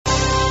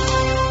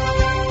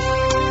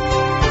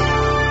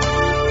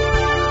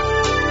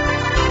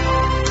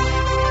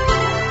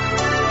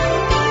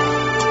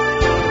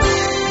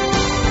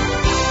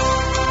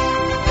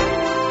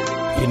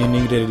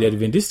Redio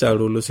Adventista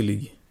Lolo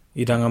Siligi.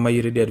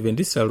 Itang'amai Redio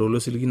Adventista Lolo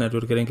Siligi na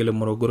torkerenkele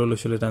Morogoro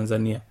losho le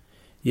Tanzania.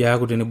 Ya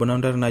kutenebona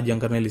ndar na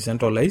jankarne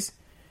centralize.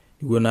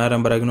 Igona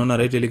arambarakino na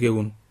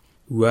retelekekun.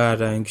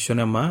 Uata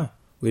enkishone ma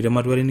wede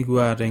matwari ni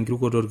kuata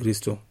enkirukoto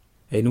Kristo.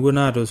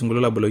 Ainigona ato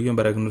singolola boloyo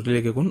mbarakino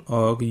telekekun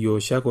ok yo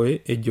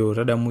shakoe ejo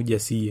radamu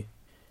jasiye.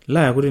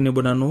 La ya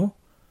kutenebona no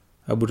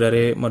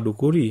abutare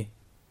madukuri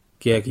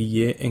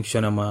kiakiye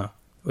enkishone ma.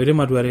 Wede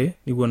matwari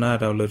igona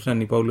ata olorita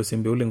ni Paulo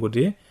Sembeule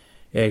ngote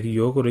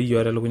ekiyoko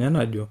reyo lukunya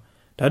najo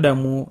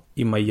tadamu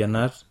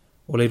imayanat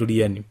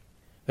olairuriani.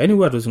 Kaini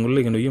watu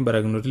singolekeno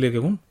yimbarakino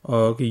telekekun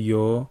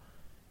okiyo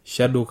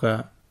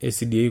shaduka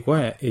SDA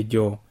kwaya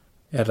ejo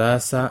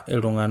etaasa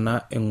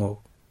iltung'ana eng'ok.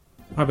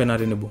 Mapena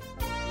tenebo.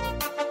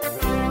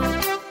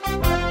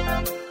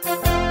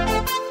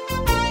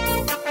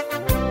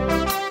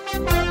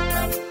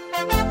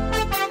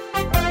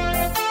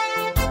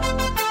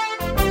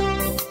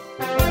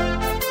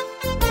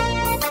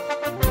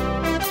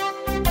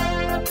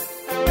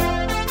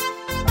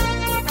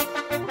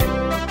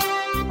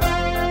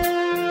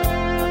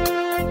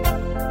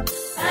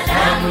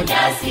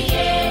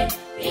 Jasiye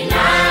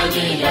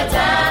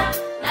inangilata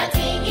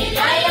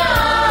natingilayo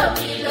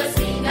bilo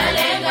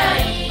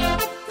singalengai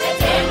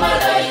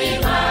tetemolo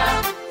ima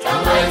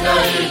tongozo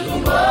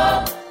igumbo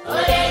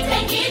ole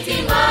tengiti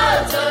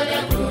ngoto le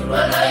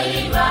kurolo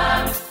ima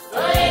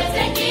ole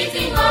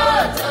tengiti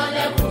ngoto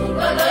le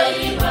kurolo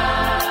ima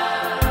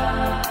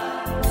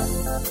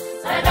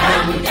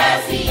Adamu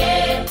jasiye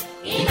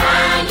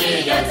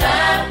inangilata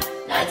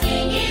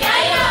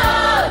natingilayo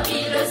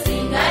bilo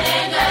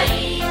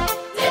singalengai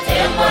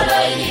Molo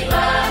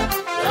iba,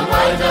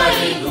 tomoto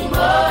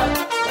igumbo,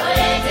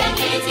 ole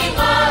tengiti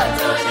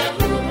ngoto le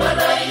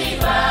kurolo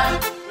iba,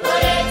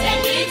 ole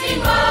tengiti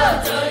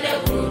ngoto le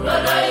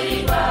kurolo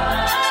iba.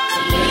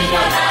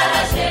 Tingira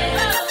narashe,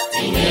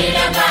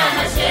 tingira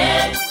ganashe,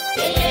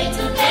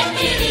 teyetu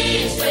tembiri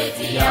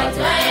shweti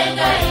atwa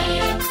engai,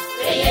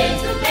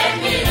 teyetu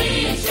tembiri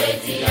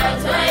shweti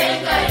atwa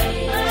engai.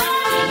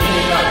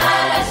 Tingira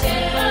narashe,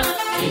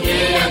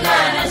 tingira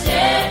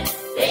ganashe,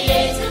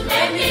 teyetu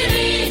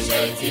tembiri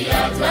shweti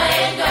atwa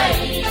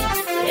engai,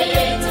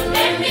 teyetu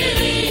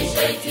tembiri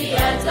shweti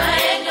atwa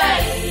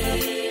engai.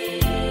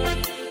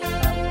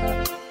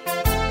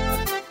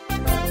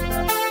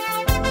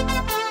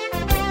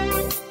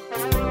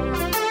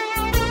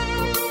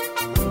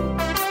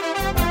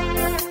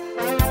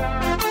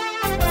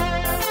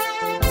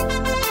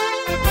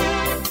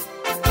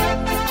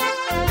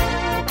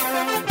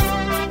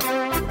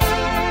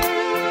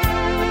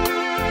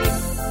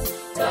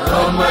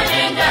 Tomo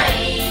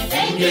engai,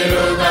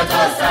 tengiruga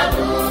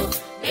tosabu,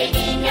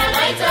 Beginya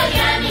laito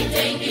yani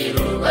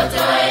tengiruga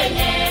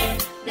toenye,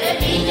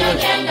 Devinyo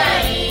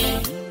gengai,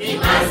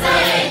 bimasa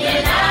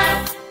engena,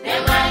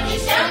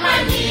 Nemanisha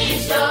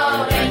manisho,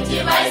 wenji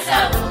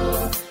vaisabu,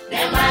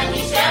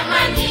 Nemanisha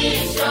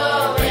manisho,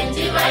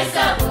 wenji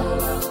vaisabu.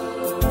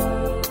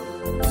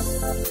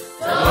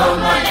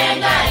 Tomo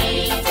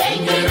engai,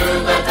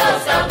 tengiruga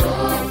tosabu,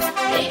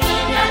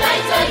 Beginya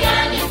laito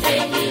yani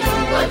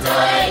tengiruga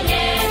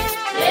toenye,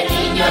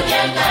 Devinyo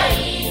gengai,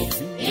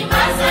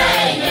 Imasa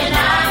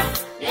engena,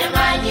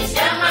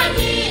 nemanyisha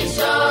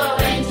manisho,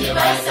 wenji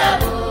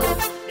vaisabu,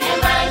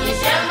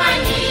 nemanyisha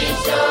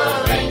manisho,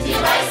 wenji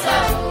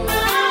vaisabu.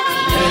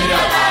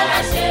 Tingira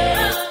lalashe,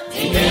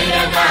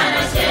 tingira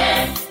ganashe,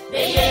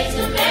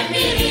 beyetu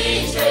membiri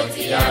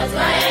shweti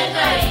atwa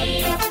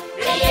engai,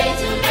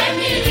 beyetu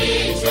membiri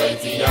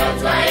shweti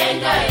atwa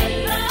engai.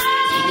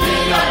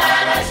 Tingira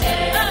lalashe,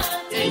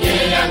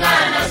 tingira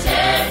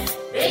ganashe,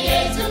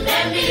 beyetu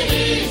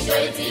membiri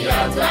shweti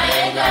atwa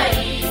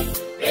engai,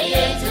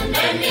 beyetu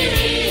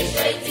membiri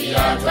shweti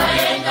atwa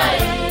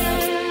engai.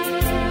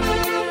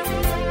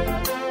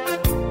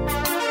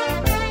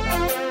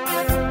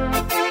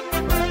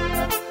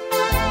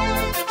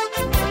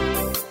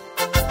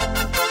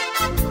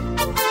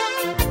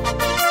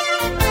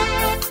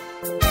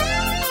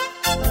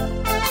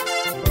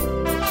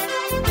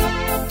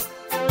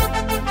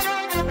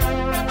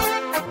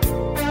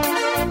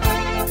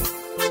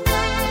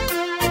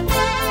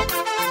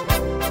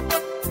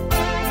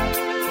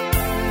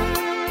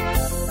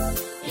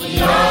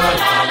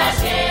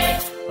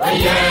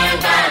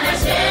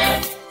 Oyenganashe,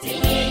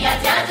 tingiya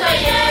tato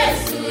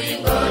Yesu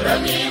ingolo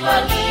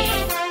nivogi,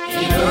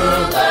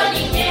 irugo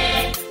ninye,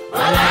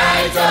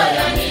 olaito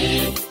yoni,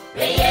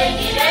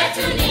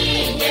 beyengiretu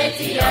ninye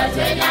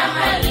tiyotwe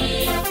nyamali,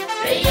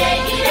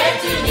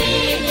 beyengiretu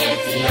ninye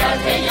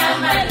tiyotwe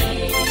nyamali.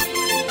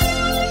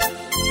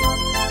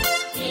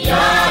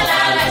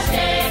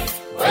 Yolalashe,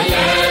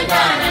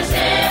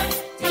 oyenganashe,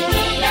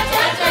 tingiya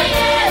tato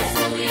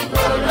Yesu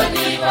ingolo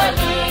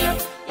nivogi,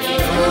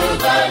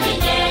 irugo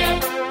ninye,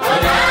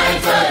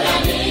 olaito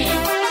yoni,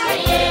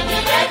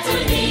 beyengiretu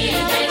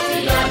ninye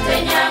tiyotwe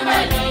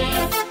nyamali,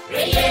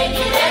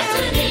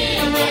 beyengiretu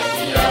ninye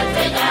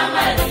tiyotwe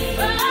nyamali.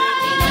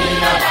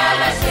 Tingira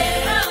lalashe,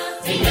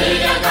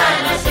 tingira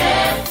ganashe,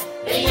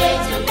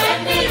 beyetu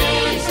membiri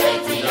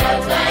shweti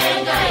atwa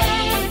engai,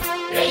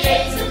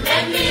 beyetu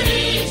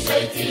membiri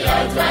shweti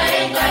atwa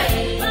engai.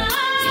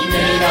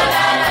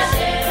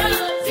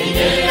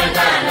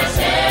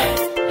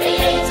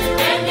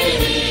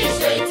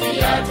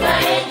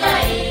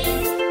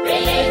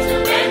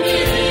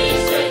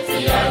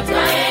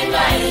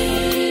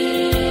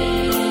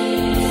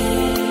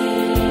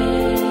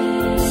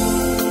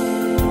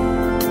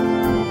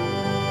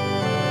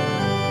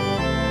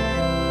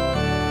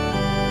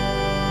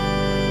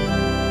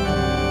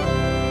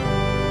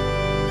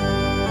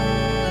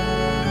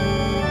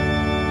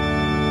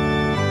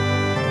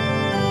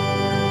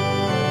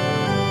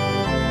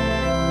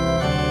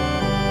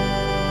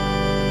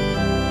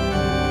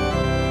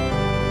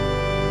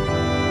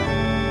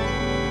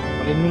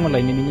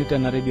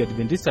 na Radio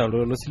Adventista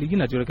lo siligi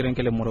na tiro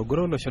kerenkele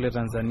Morogoro lo shole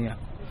Tanzania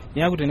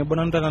nyagu tene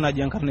bonanta na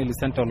jankarne li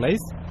Central Lies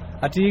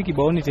ati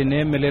kibaoni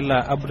tene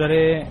melela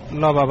abdare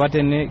lo baba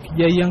tene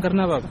kijai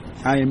yankarna baba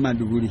ay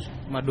maduguri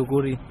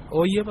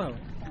oye baba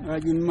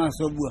ajin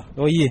masobua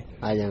oye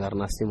aja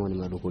karna Simon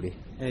maduguri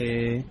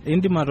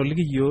indi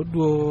maroliki yo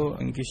duo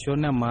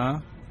ngishona ma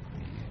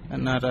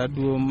na ra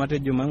duo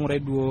matejo mangurai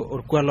duo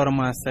orkwa lor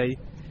Maasai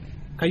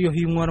kayo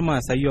hingwar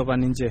Maasai yo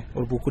baninje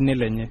orbukune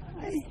lenye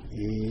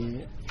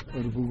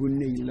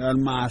orbugunne lor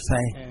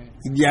Maasai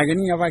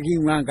idiagani yabaki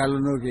ngalo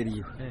no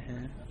keriyo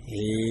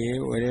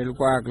orel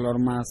kwa lor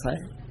Maasai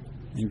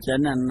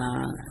nchana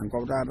na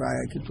ngobda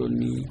ra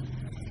kitoni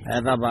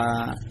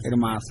adaba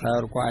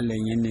Maasai kwa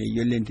lenye ne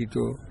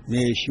yolentito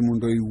ne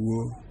shimundo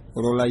iwo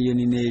orola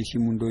yeni ne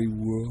shimundo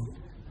iwo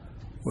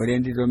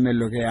orentito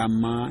meloke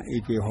amma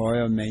ite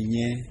hoyo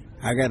menye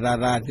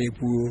agarara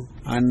tepu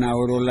anna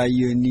orola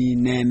yoni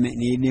ne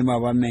ni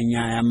baba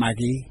menya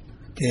amaki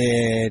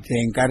te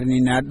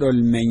incarni na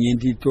dol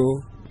menyentito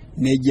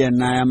neje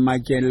na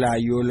makela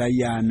yola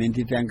ya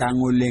mentita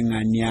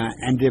ngangolengania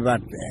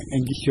endebat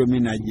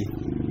engishominaje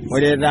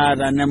ore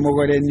rara ne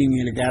mogore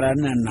ningil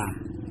garana na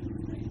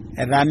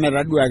erame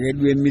radua ke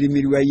due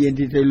mirimiri wa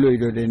yentite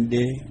loido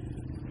dende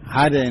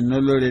hare no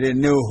lore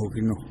ne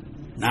ohokino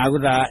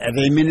naguda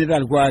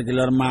reminital kwa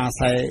kilor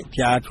Maasai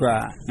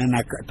tiatwa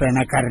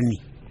na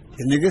karni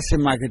tenege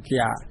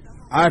semaketia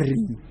ari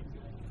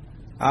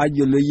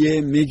ajolo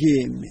ye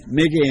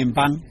mege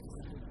empang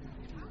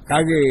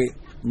kage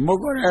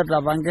mogore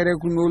tabangere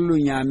kunulu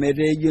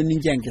nyamere joni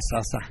njange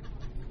sasa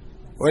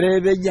ore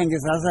be jange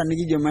sasa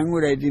nikijo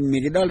mangura iti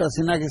mikidolta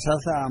sina ke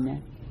sasa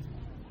amo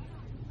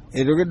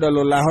edoke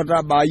dolo la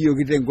hota ba yo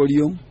kiten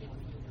koriyon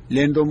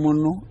lendo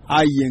mono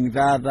ayeng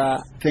tata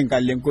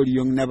tenkalen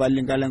koriyon ne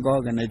balingalen ko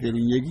kana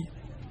terunyegi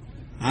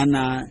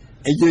ana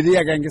ejeri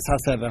akange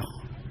sasa ra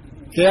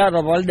kya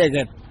robol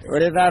deket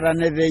ore tata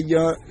ne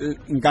rejo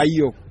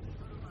ngayo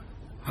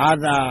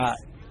hada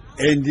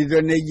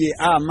endito neji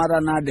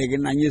mara na dege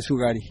na nye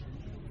sukari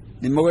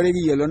ni mogore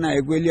ki yelo na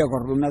ekweli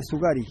akordo na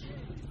sukari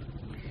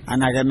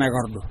anake me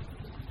kordo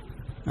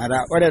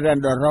mara ore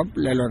den dorop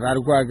lelo tar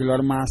kwa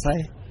kilor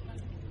Maasai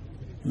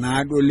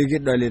na doliki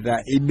dolita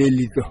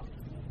ibelito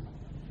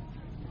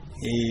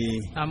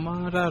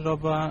amara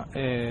roba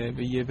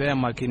beyebe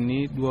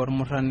makini duor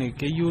murani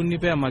ke yuni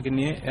be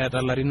makini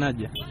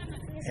atalarinaja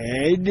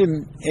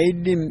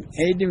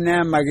eidim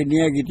na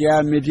magnia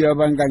kitia metio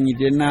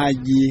bangangite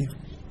naji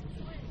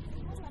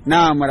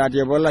na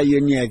marate bola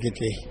yoni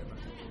akite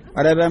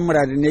ara be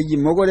marate neji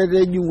mogore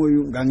te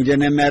jungo ngangje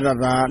ne mera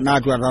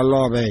na twara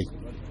lobe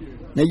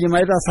neji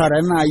maita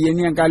sare na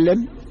yeni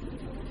ankalem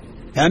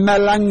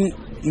emelang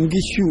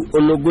ngishu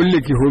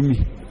ologolle ki homi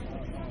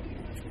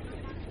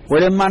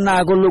ore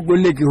mana ko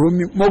logolle ki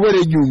homi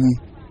mogore jungi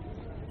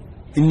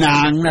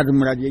ina na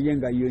marate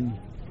yenga yoni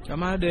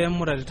kama de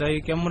murati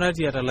tai ke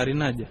murati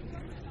atalarinaja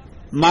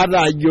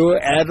mara jo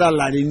era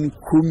larin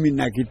 10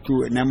 na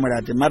kitu na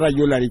murati mara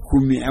jo lari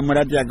 10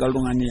 emurati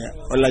agalungani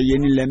ola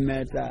yeni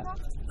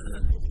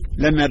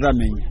lemeta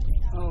menya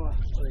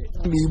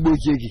bibo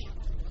cheki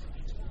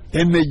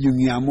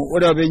emejungi amu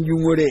ora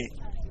benjungore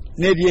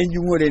ne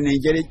dienjungore ne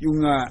jere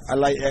junga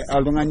ala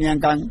alungani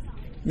ankang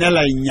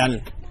nela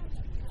inyal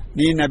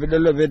ni na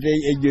bidolo bete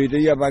ejoito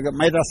yabaga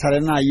maita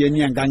sarena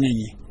yeni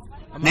ankangenye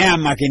ne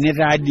amakene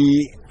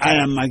tadi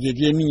aya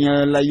makete ni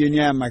la yoni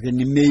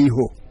amakene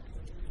meiho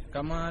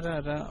kama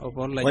rara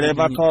opola ore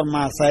bator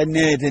Maasai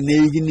ne te ne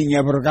igini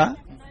nyaburka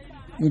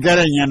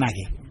ngare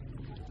nyanake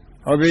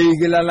obe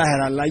igila la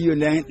hera la yo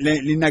le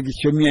lina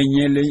kishomi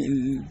anye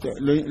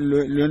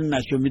le na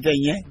shomi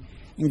tenye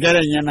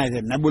ngare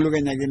nyanake na buluga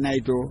nyake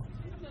naito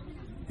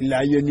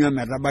la yoni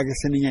ameraba ke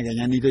seninya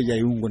nyani to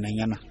jayungu na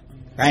nyana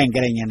kae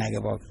ngare nyanake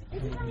bok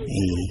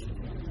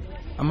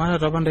amara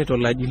tabanda to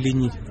laji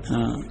linyi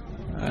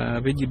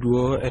beji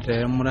duo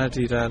ete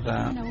murati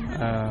tata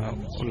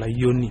la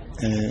yoni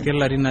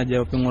kella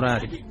rinaja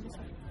pengurari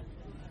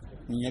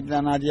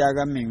nyeda na dia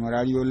ga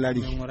mengurari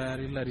olari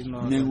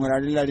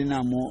mengurari lari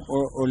na mo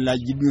o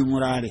laji du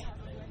murari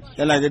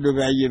kella ke do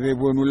be ayebe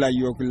bonu la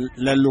yok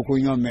la loko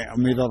nyome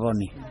mi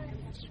doroni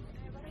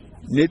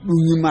ne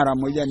dunyi mara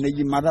moja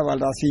neji mata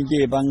walda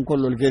sinke bang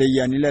kolol kere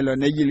yani lelo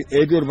neji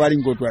edur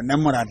baring kotwa ne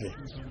murate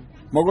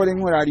mogore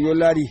murari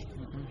olari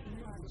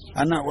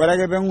ana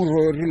waraga bengu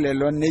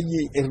lelo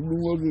neji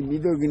erdungo gi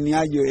nido gi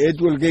niajo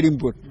etol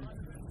kerimpot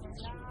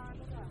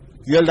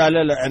yolda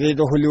lele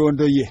ereto holi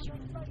wondo ye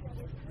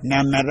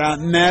na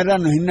mera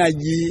no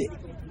hinaji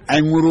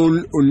ay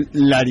ngurul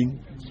larin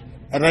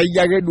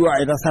rayage do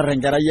ay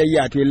rasaranga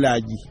rayaya to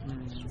laji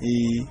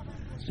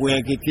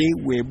we kiti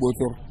we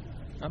botor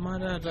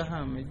amada ta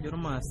ha me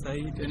jirma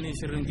sai tani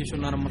shirin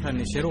kishunar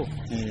mutane shiro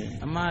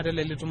amma da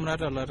lalle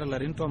tumrata la ta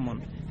larin to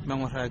mon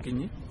man wata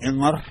kinyi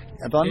engor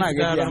to na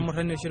ga da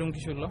mutane shirin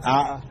kishulla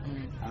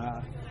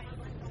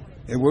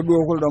e wodo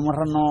ko do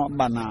marano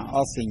bana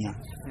osinya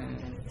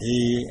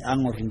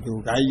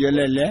angorntu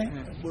kayolele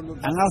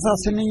angasa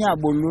sininya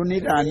bolu ni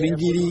da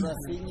ningiri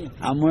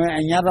amu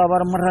anya da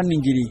bar marran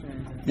ningiri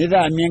ni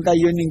da men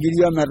kayo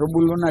ningiri yo mer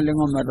bulu na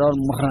lengo mer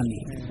marrani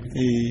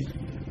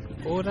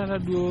o tata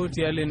duo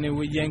ti ale ne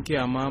wujanke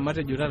ama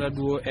mata jurata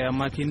duo e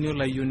amaki ni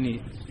la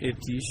yuni e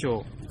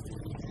tisho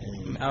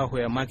aho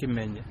ya maki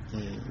menye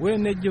we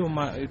ne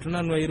joma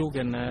tunanwa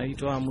iruke na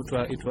ito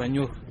amutwa itwa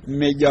nyo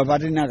meja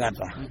patina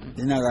kata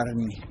ina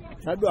garni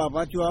sadu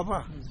apati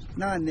apa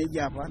na ne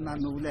japa na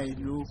no la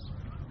ilu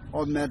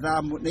o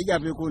metamu ne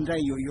jape kunta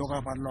yo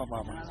ka parlo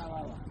papa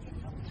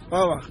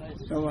baba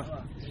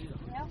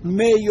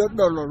me yo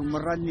dolor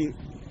marani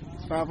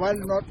papa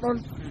no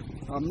ton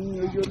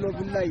amin yo lo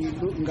bila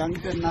ilu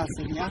ngangte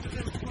nasinya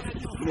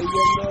ne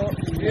yo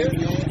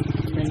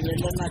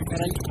na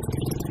karai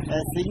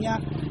sinya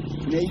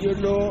ne yo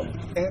lo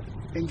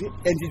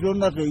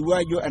entidona to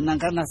iwajo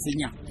anankana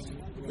sinya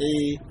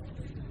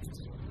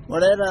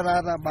orera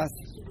rara bas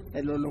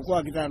elolo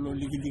kwa kita lo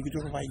ligidi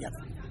to faya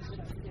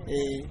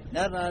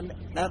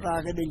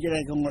data ke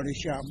denjira ke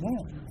ngorisha mo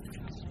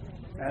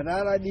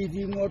dara di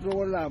ti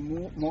moto la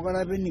mo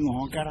kana be ningo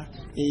hokara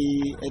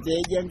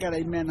ete jankara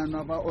imena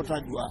no ba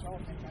otajua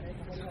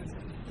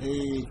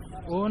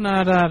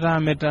ona rara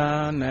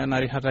meta na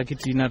ri hata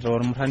kitina to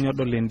mtanyo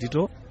do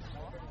lendito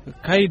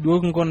kai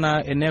duok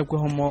ngona ene ko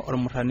homo or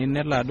mutani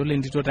ne la do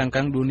lendito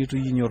tankang do ni to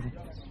yinyor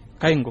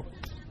kai ngo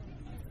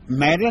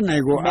mere na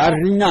go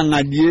arinya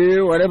ngadie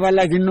ore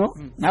bala kino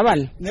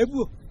nabal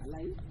nebu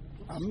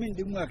amin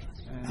dimwa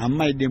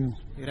amma demu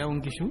ira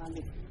ungishu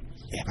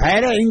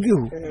era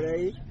ingihu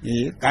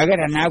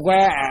kagara na kwa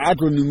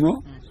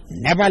atoningo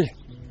nabal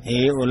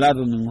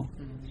olado ningo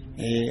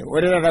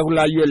ore ra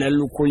kula yo le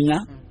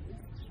lukunya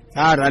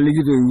ara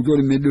ligito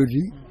yutor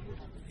medoti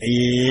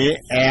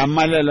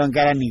amale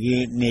lonkara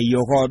ni ne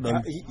yoko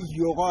don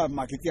yoko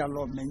makiti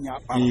allo menya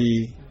pa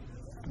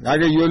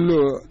gage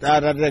yollo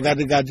tara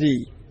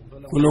gati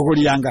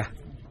kulokori yanga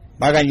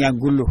baga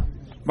nyangulo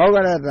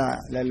bagara da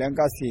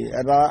lelenkasi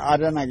era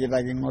adana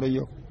kita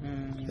ngoroyo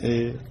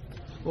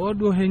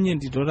odo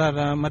henyendi to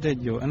rara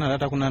matejo ana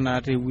rata kuna na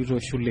ate wito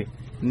shule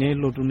ne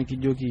lotu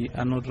nikijoki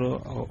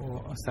anoto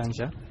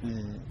sansha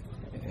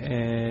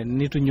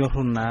nitu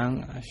nyoru na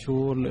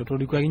shule to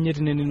dikwa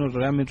kinyeti ne nino to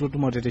rame to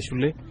tumotete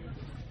shule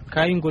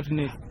kai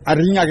ngotine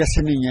arinya ga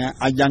sininya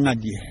ajanga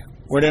die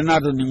ore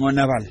nato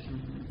ningona bal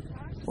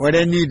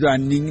ore nido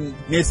aning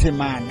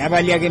nesema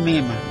nabali yake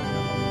mema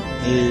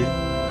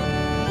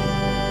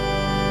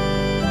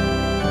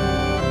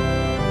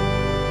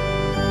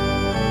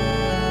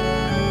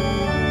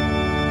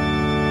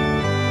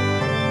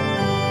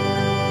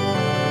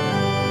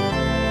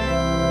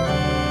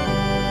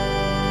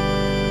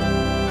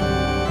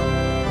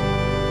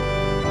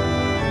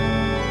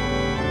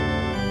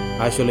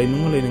asho lay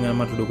nungo lay ninga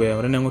matu do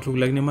goya rena ngotu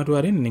lag ni matu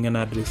arin ninga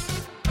na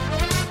address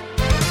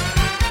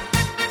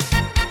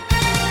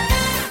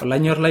la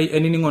nyor lay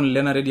enini ngon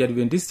lena ready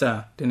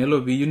adventista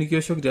tenelo bi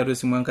unikio shok diado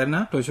simwan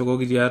karna to shoko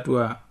gi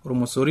diatwa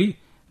romosori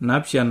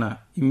napshana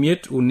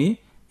imiet uni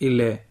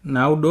ile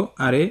naudo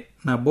are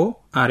nabo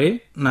are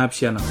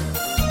napshana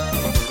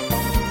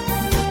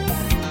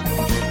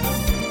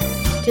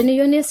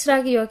Teniyoni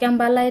sragio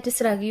kambala eti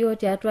sragio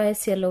tiatwa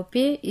SLOP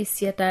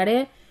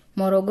isietare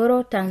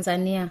Morogoro,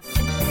 Tanzania.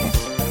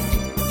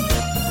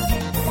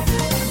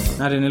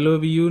 Na tenelo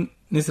biyu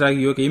ni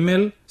sragio ke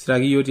email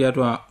sragio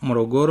tiatwa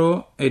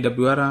morogoro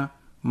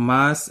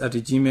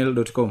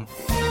awr@gmail.com.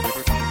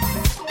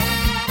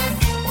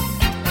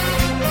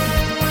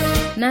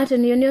 Na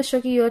teniyoni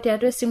oshokio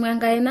tiatwa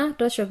simwangaina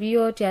to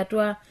shokio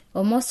tiatwa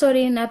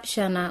omosori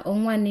napishana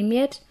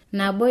ongwanimiet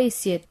na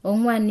boisiet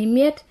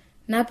ongwanimiet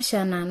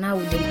napishana na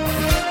udo.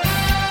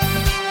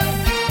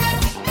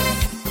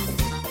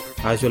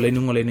 Asho lay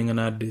ningo lay ninga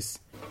na address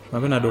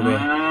mapena do goya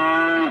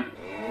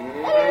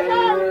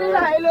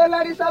Ilo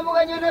la risa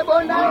buka nyene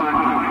bonda.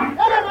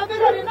 Era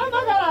rabira ni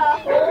namagala.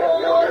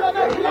 Yo la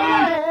betile.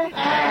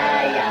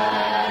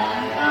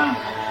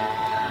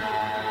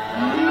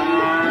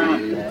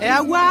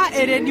 Ewa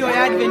radio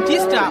ya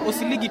Adventista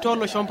osiligi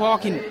tolo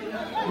shompokin.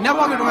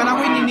 Nabo kitungana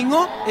ko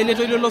ningo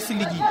eleto lo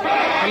siligi.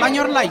 La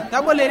nyor lay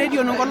tabole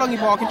radio no ngolongi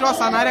pokin to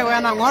sanare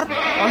wa na ngor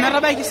o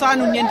meta ki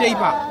sanu nyente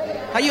ipa.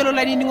 Kayolo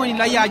la ningo ni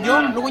la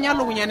yajo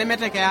lugunya ne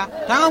metekea.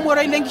 Tanga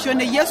moro ilengi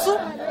shone Yesu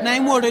na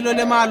imoro lo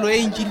le malo e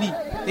injili.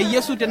 E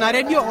Yesu tena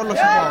radio olo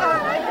shipo.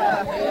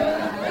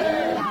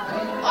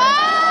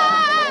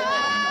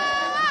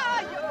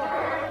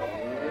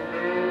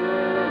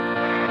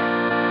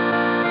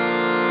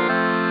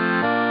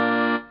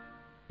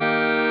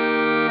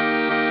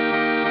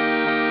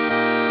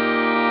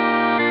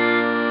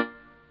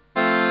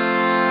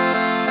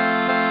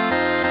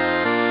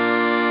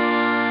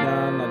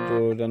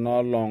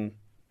 olong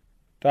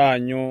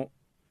taanyu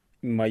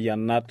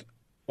imayianat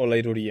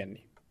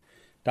olairoriani.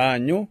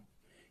 Taanyu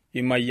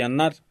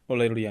imayianat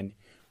olairoriani.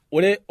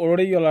 Ore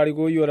ororei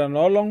olarikoo yiok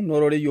tenoolong naa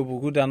ororei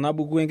opuku tena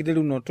buku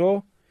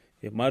enkiterunoto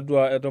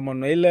ematua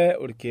 16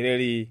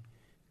 orkereri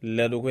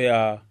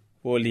ledukuya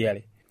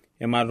oliare.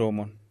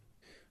 Ematoomon.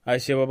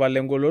 Ashe papa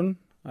lengolon,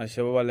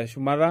 ashe papa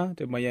leshumata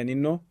temayian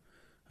ino,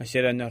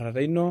 ashe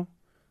tenyorrata ino,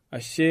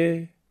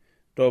 ashe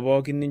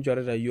topookin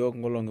ninchorita yiok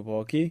nkolong'i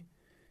pooki,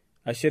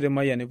 ashe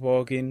temayiani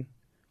pookin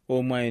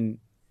omuain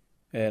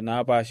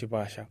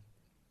naapashipasha.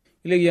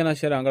 Ileki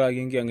enashe tenkaraki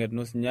enkiyang'et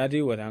ino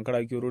sinyati o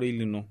tenkaraki ororei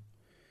lino.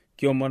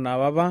 Kiomon naa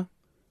papa,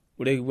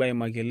 ore kipuo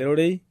aimaki ele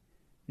rorei,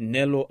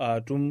 nelo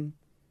atum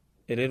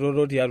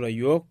eretoto tiatua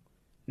yiok,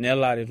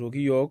 nelo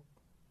aretoki yiok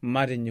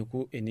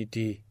matinyiku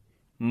enitii,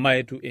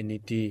 maetu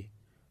enitii,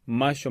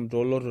 mashom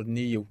toolotot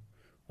niyieu.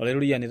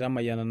 Olairoriani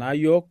tamayiana naa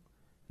yiok,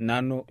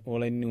 nanu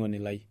olainining'oni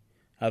lai.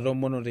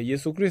 Atoomono te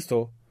Yesu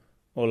Kristo,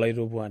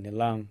 olaitopuani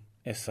lang'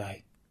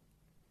 esai.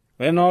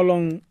 Ore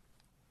enoolong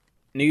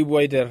nikipuo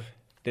aiter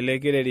tele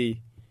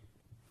kereri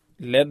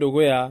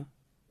ledukuya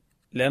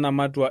lena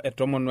matua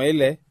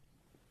 16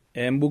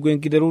 embuku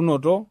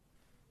enkiterunoto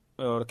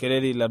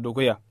orkereri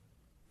ledukuya.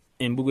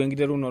 Embuku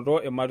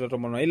enkiterunoto ematua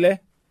 16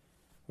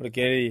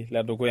 orkereri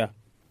ledukuya.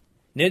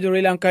 Nejo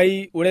ororei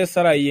Lenkai ore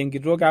Sarai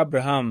enkitok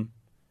Abraham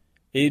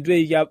eitu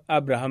eiki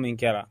Abraham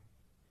inkera.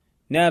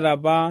 Neeta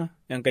apa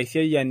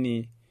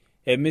enkaisiayiani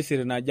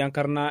Emisiri naji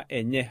enkarna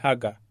enye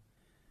Hagar.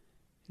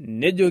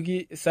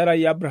 Nejoki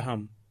Sarai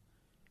Abraham,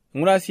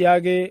 ng'ura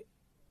siake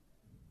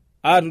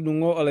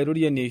atudung'o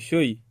olairoriani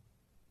eishoi,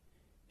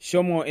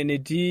 shomo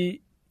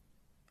enetii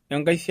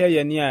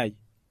enkaisiayiani ai,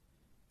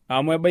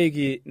 amu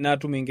ebaiki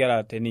natum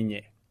inkera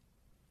teninye.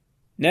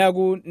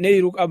 Neeku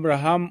neiruk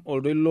Abraham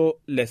oltoilo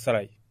le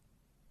Sarai.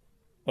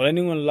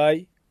 Olainining'oni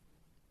lai,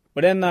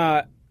 ore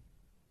enaa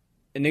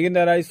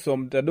enikintera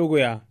aisom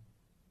tedukuya,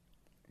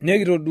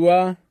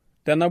 nekitodua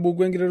tena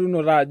buku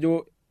enkiterunoto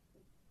ajo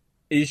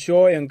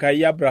eishoo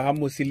Enkai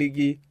Abraham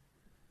osiligi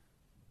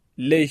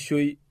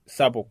leishoi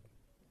sapuk.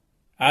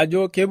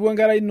 Ajo kepuo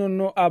nkera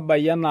inonok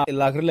abayi enaa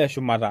ilakir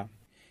leshumata,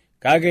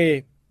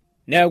 kake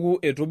neeku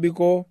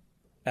etobiko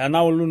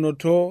ena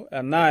olunoto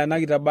ena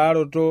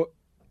kitabaaroto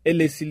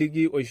ele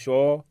siligi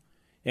oishoo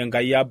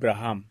Enkai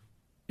Abraham.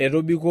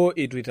 Etobiko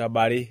itu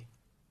itabari.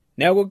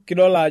 Neeku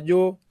kidol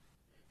ajo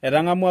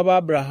etang'amua apa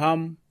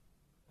Abraham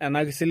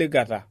ena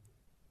kisiligata.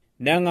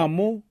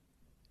 Neng'amu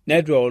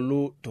netu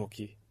eolu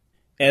toki.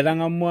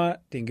 Etang'amua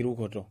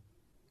tenkirukoto.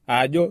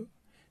 Ajo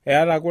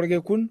eeta ake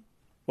orkekun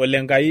ole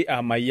Enkai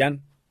amayian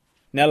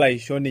nelo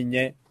aisho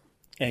ninye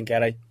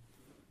enkerai.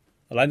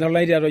 Olonyorr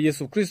lai tiatua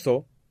Yesu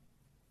Kristo,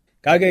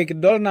 kake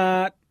kidol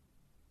naa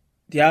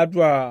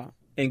tiatua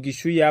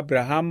enkishui ya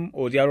Abraham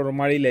o tiatua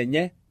ormarei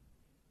lenye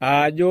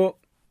ajo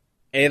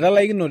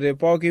eitalaikinote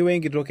pooki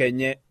wenkitok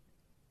enye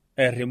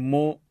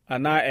erimu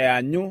anaa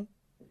eanyu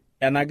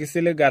ena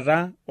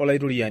kisiligata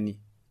olaitoriani.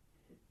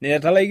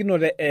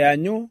 Netalaikinote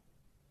eanyu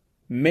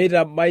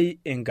meitabai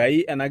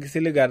Enkai ena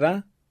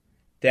kisiligata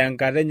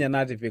tenkata enye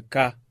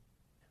natipika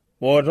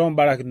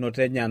otoombarakinot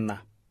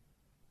enyana.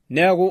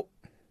 Neeku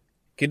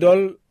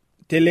kidol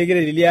tele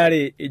kereri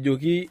liare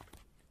ejoki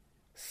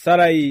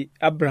Sarai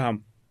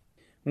Abraham,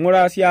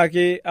 ng'ura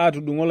siake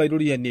atudung'o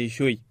olairoriani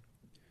eishoi,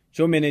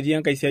 shomo enetii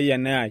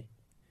enkaisiayiani ai,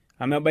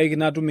 amu ebaiki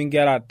natum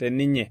inkera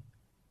teninye.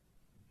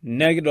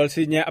 Nekidol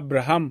sinye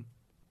Abraham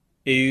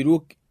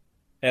eiruk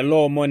ele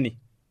omoni,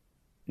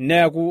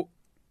 neeku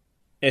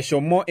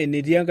eshomo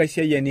enetii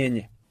enkaisiayiani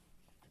enye.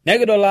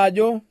 Nekidol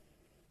ajo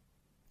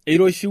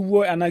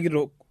eiroshiwuo ena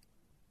kitok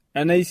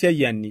ena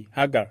isiayiani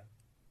Hagar,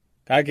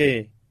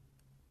 kake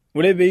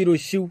ore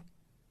peiroshiu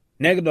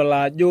nekidol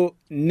ajo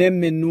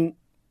nemenu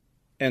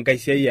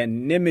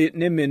enkaisiayiani,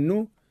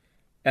 nemenu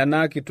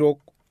ena kitok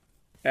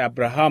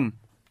Abraham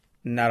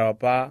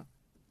naropa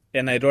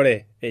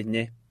enaitore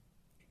enye,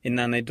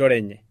 ina naitore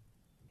enye,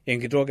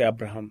 enkitok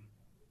Abraham.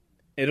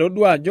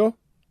 Etodua ajo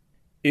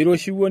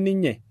eiroshiwuo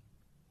ninye,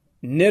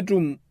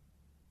 netum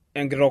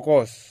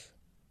enkitokos,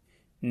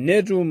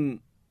 netum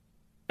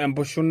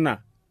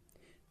empushuna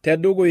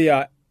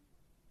tedukuya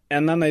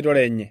ena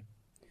naitore enye,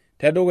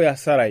 tedukuya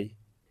Sarai.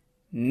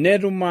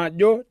 Netum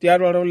ajo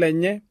tiatua oltau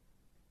lenye,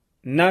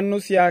 nanu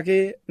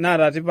siake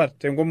naata tipat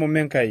tenkomom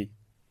Enkai,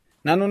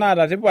 nanu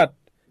naata tipat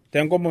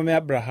tenkomom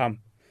Abraham.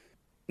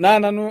 Naa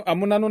nanu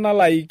amu nanu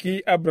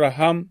nalaiki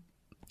Abraham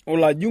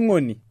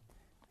olajung'oni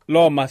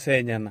loo masaa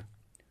enyena,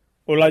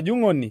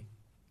 olajung'oni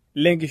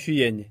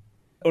lenkishui enye,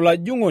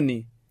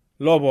 olajung'oni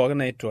loo pooki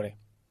naitore.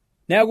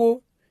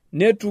 Neeku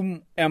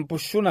netum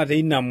empushuna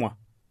teinamua,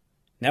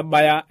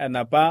 nebaya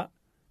enapa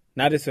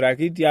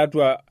natisiraki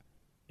tiatua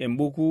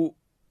embuku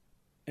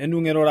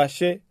endung'et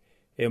orashe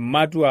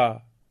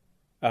ematua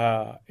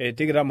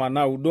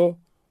 29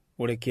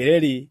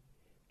 orkereri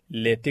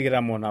le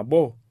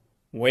 21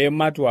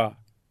 wematua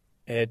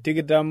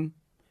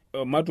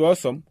 20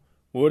 osom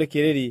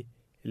orkereri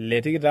le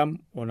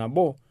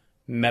 21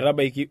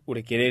 metabaiki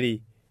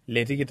orkereri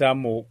le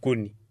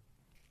 23.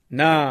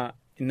 Naa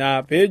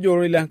ina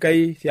peejoro ile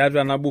Enkai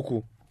tiatua ena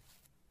buku.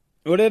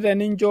 Ore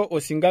tenincho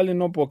osinka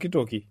lino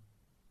pokitoki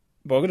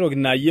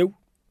nayieu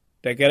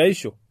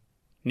tekeraisho,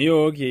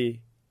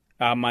 niyooki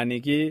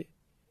amaniki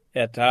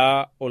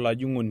etaa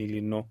olajung'oni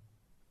lino.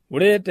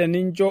 Ore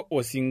tenincho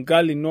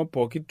osinka lino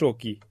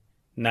pokitoki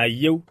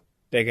nayieu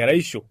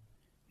tekeraisho,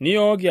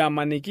 niyooki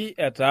amaniki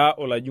etaa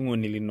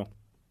olajung'oni lino.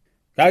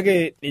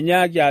 Kake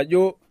ninyaaki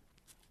ajo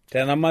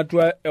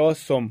tenamatua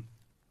eosom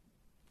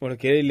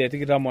orkereri le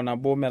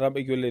 21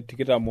 metabaiki ole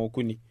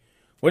 23.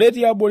 Ore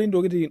tiabori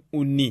ntokitin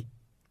uni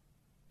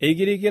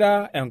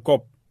eikirikira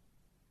enkop.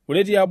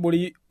 Ore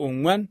tiabori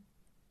 4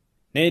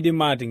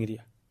 neidim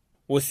ating'iria.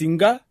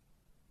 Osinka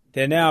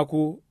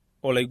teneaku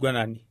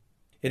olaiguanani.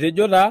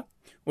 Etejo taa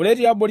ore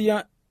tiabori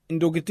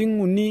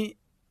ntokitin uni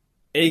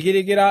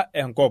eikirikira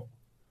enkop.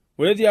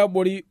 Ore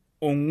tiabori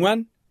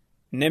 4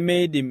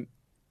 nemeidim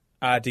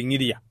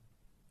ating'iria.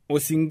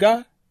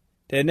 Osinka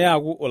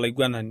teneaku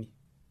olaiguanani.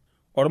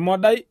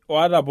 Ormodai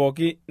oata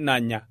pooki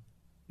nanya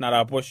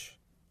naraposh.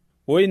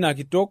 Oina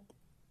kitok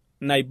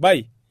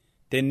naibai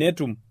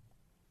tenetum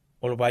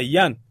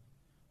olpayian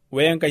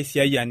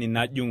wenkaisiayani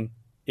najung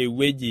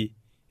ewueji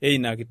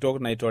eina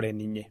kitok naitore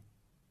ninye.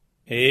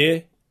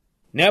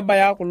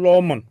 Nebaya kulo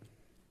omon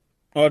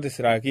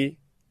otisiraki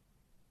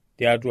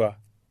tiatua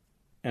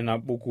ena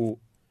buku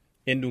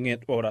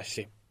endung'et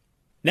orashe.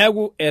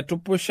 Neeku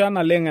etupusha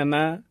naleng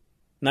ena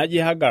naji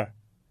Hagar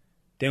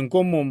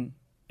tenkomom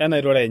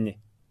enaitore enye.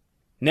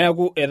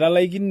 Neeku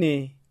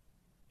etalaikine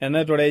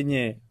enaitore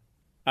enye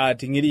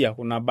ating'iria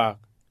kuna baa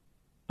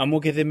amu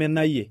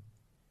ketemenayie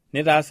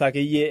nitaasa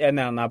akeyie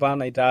enaa enapa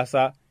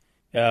naitaasa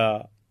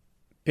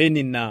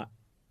Penina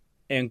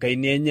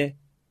enkaini enye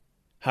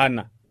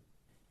Hana.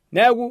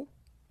 Neeku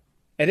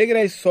etikira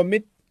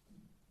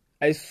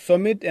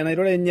aisomit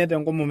enaitore enye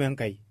tenkomom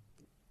Enkai.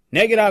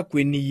 Negira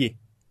akweniyie.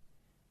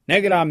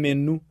 Negira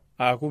amenu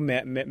aaku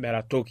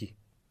meratoki.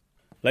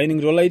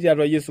 Laining'ito lai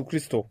tiatua Yesu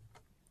Kristo.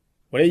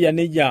 Ore ya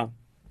nejia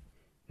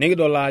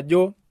nikidol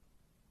ajo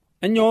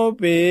anyoo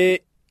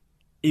pee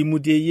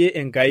imutieyie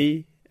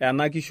Enkai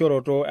ena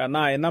kishoroto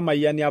ena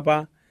mayiani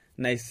apa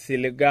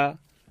naisiliga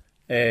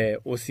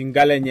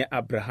osinka lenye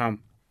Abraham.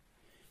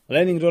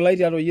 Laining'ito lai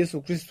tiatua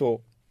Yesu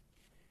Kristo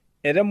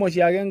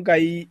etemoshi ake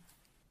Enkai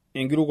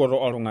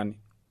enkirukoto oltung'ani.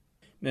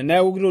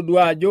 Neeku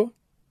kitodua ajo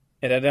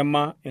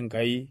etetema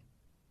Enkai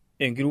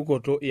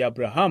enkirukoto e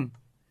Abraham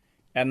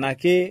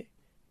enake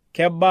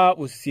keba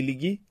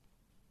osiligi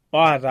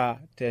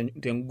oata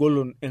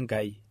tengolon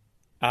Enkai.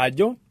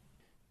 Ajo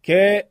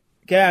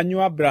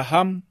keanyu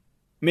Abraham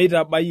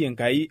meitabai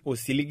Enkai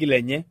osiligi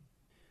lenye.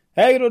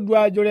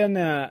 Kitodua ajo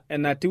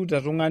enatiu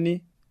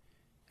tetung'ani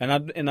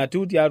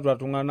enatiu tiatua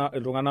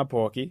iltung'ana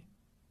pooki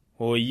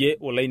hoyie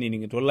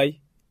olainining'ito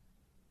lai.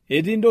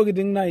 Etii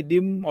ntokitin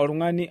naidim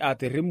oltung'ani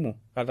atirrimu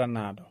kata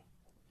naado.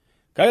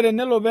 Kake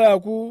tenelo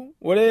peaku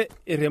ore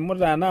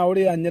irrimuta naa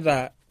ore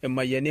anyita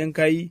emayiani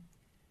Enkai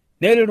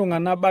netii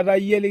iltung'ana bata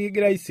yie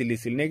likigira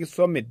aisilisil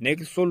nekisomit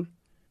nekisul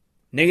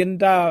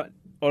nikintaa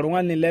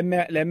oltung'ani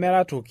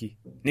lemera toki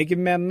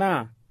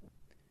nikimenaa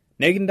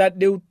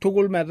nikintadeu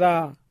tukul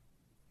metaa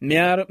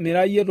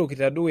mira yie toki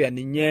tedukuya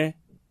ninye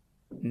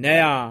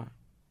neya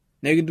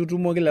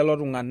nekintutumoki lelo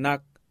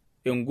tung'anak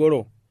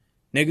engoro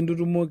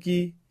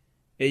nekintutumoki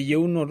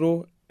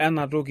eyieunoto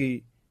ena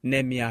toki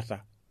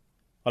nemiata.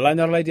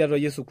 Olanyor lai tiatua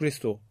Yesu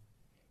Kristo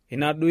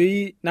ina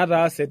doi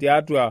nataase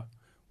tiatua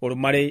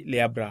ormarei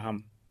le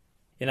Abraham.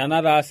 Ina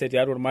nataase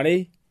tiatua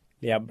ormarei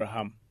le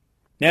Abraham.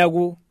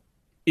 Neeku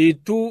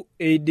itu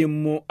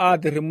eidimu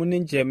atirrimu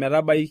ninche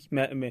metabai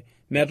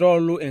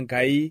metoolu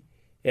Enkai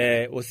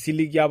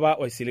osiligi apa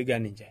oisiliga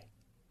ninche.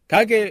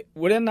 Kake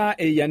ore naa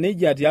eyia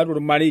nejia tiatua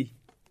ormarei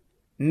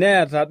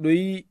neeta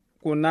doi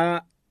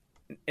kuna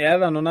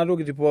eeta nona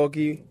tokitin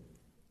pooki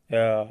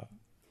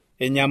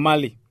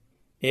enyamali.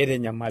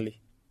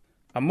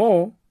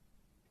 Amu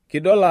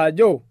kidol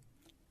ajo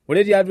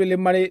ore tiatua ile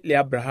marei le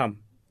Abraham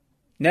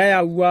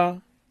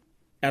neyawua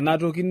ena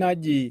toki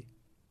naji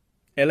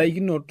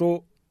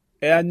elaikinoto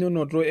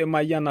eanyunoto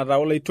emayianata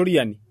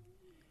olaitoriani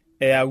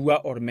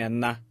eyawua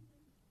ormena.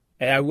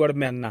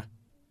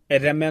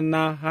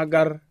 Etemena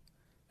Hagar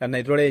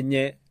enaitore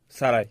enye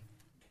Sarai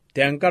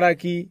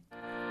tenkaraki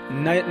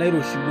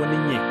nairoshiwuo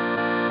ninye.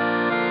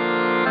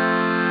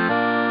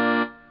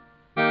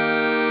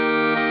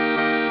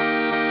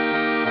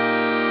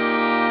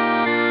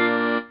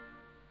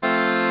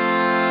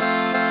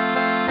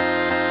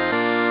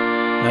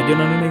 Najo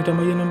nanu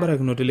nekitamayiana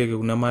embarakinoto eleke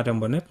kuna maata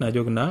embonet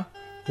najoki naa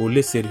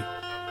ole seri.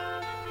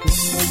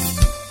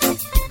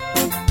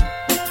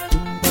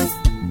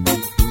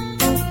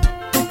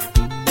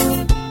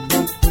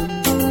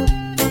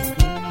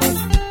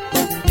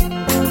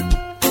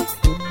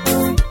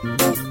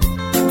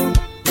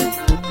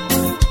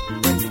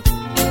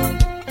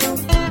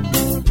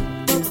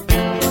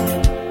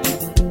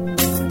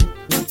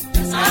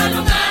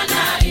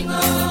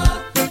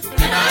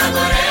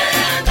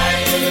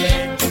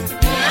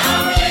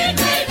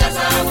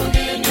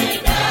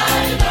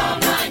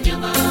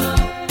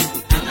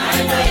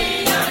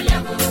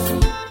 Yangu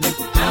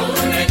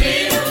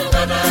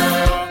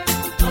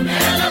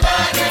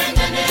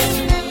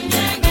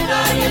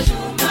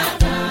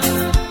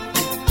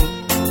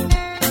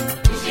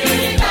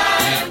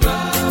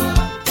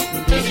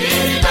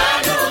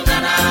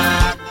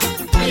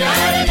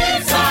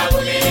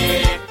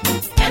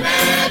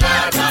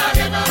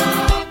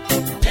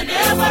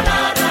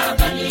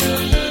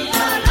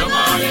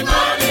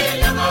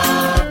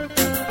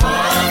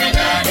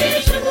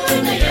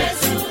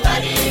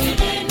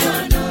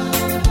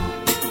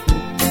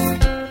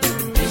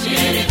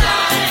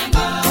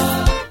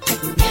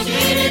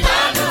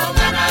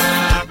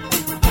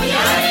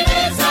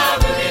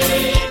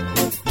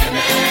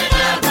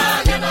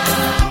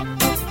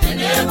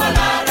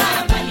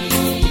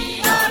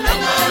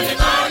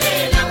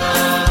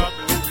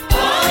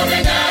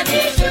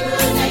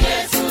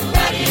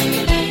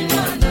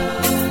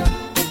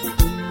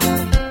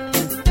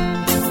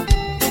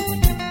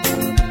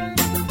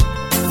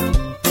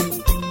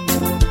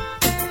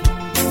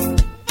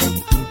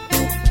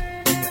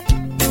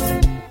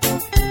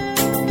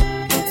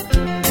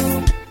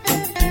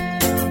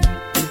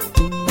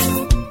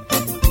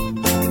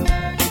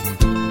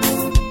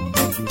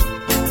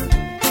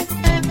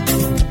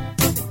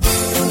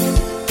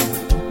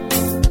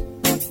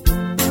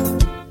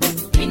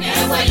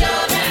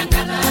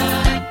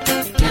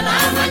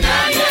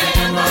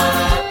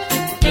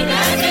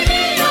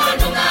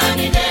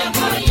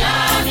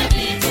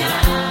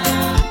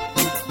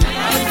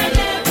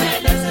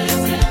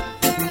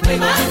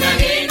Mwana